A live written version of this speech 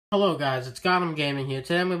Hello guys, it's Gotham Gaming here.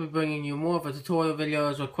 Today I'm going to be bringing you more of a tutorial video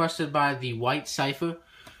as requested by the White Cypher.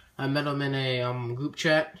 I met him in a group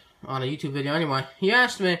chat on a YouTube video. Anyway, he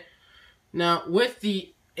asked me, now with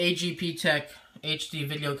the Agptek HD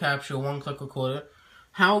video capture one-click recorder,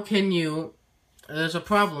 how can you, there's a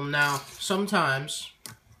problem now, sometimes,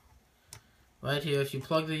 right here, if you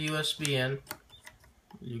plug the USB in,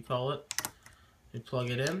 you plug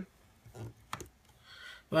it in,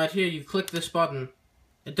 right here you click this button,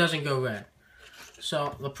 it doesn't go red.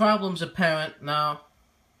 So the problem's apparent now.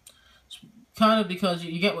 It's kind of because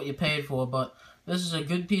you get what you paid for, but this is a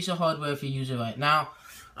good piece of hardware if you use it right. Now,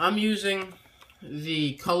 I'm using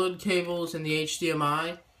the colored cables and the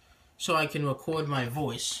HDMI so I can record my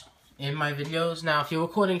voice in my videos. Now, if you're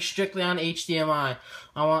recording strictly on HDMI,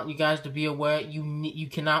 I want you guys to be aware you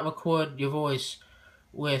cannot record your voice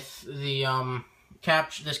with the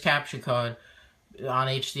this capture card on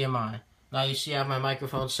HDMI. Now you see I have my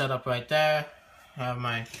microphone set up right there. I have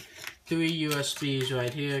my 3 USBs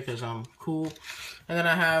right here because I'm cool. And then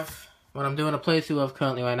I have what I'm doing a playthrough of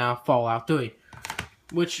currently right now, Fallout 3.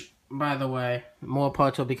 Which, by the way, more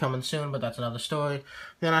parts will be coming soon, but that's another story.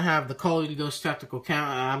 Then I have the Call of Ghost Tactical Count.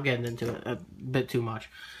 I'm getting into it a bit too much.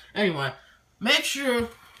 Anyway, make sure,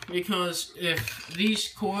 because if these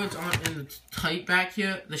cords aren't in the tight back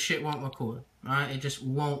here, the shit won't record. Alright, it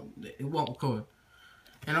won't record.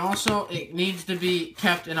 And also, it needs to be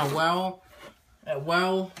kept in a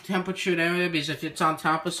well-temperatured area, because if it's on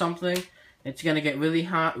top of something, it's going to get really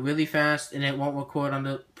hot, really fast, and it won't record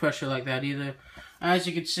under pressure like that either. As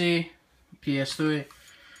you can see, PS3.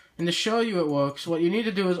 And to show you it works, what you need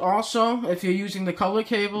to do is also, if you're using the color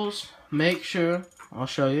cables, make sure, I'll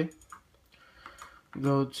show you,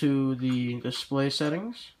 go to the display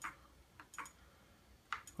settings.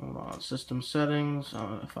 Hold on, system settings,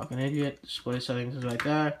 I'm a fucking idiot, display settings is right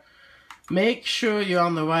there. Make sure you're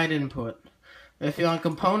on the right input. If you're on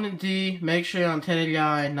component D, make sure you're on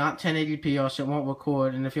 1080i, not 1080p, or else it won't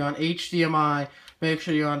record. And if you're on HDMI, make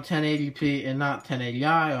sure you're on 1080p and not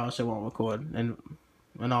 1080i, or else it won't record, and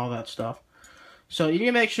all that stuff. So you need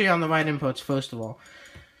to make sure you're on the right inputs, first of all.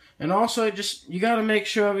 And also, you gotta make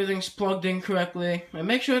sure everything's plugged in correctly, and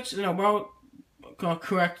make sure it's,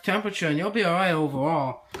 correct temperature, and you'll be alright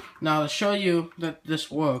overall. Now, to show you that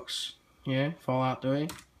this works, here, Fallout 3,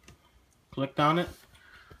 clicked on it,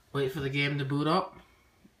 wait for the game to boot up.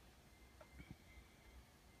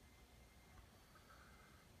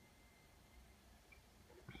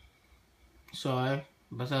 Sorry,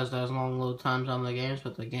 Bethesda has long load times on the games,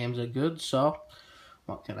 but the games are good, so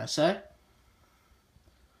what can I say?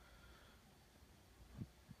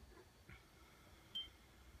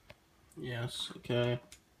 Yes, okay.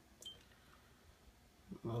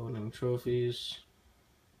 Loading trophies.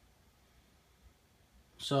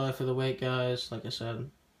 Sorry for the wait, guys, like I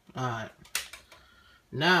said. Alright.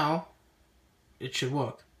 Now, it should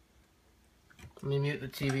work. Let me mute the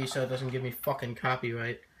TV so it doesn't give me fucking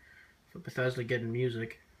copyright for Bethesda getting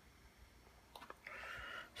music.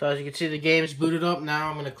 So as you can see, the game's booted up. Now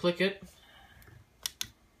I'm going to click it.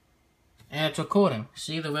 And it's recording.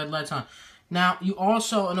 See, the red light's on. Now, you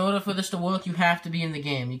also, in order for this to work, you have to be in the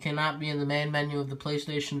game. You cannot be in the main menu of the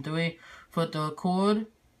PlayStation 3. For it to record,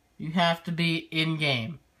 you have to be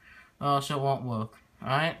in-game. Or else it won't work.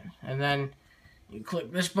 Alright? And then, you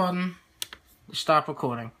click this button to stop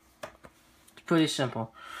recording. It's pretty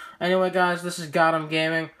simple. Anyway, guys, this is Gotham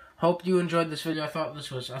Gaming. Hope you enjoyed this video. Hope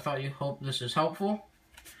this is helpful.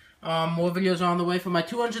 More videos are on the way. For my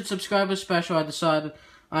 200 subscribers special, I decided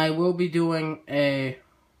I will be doing a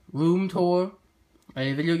room tour,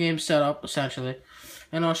 a video game setup, essentially,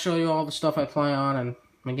 and I'll show you all the stuff I play on and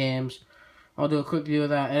my games. I'll do a quick view of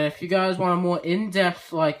that. And if you guys want a more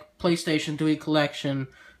in-depth, like, PlayStation 3 collection,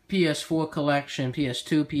 PS4 collection,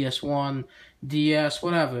 PS2, PS1, DS,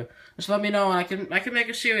 whatever, just let me know and I can make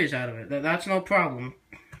a series out of it. That's no problem.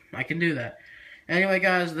 I can do that. Anyway,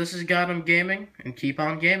 guys, this is Gotham Gaming, and keep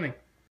on gaming.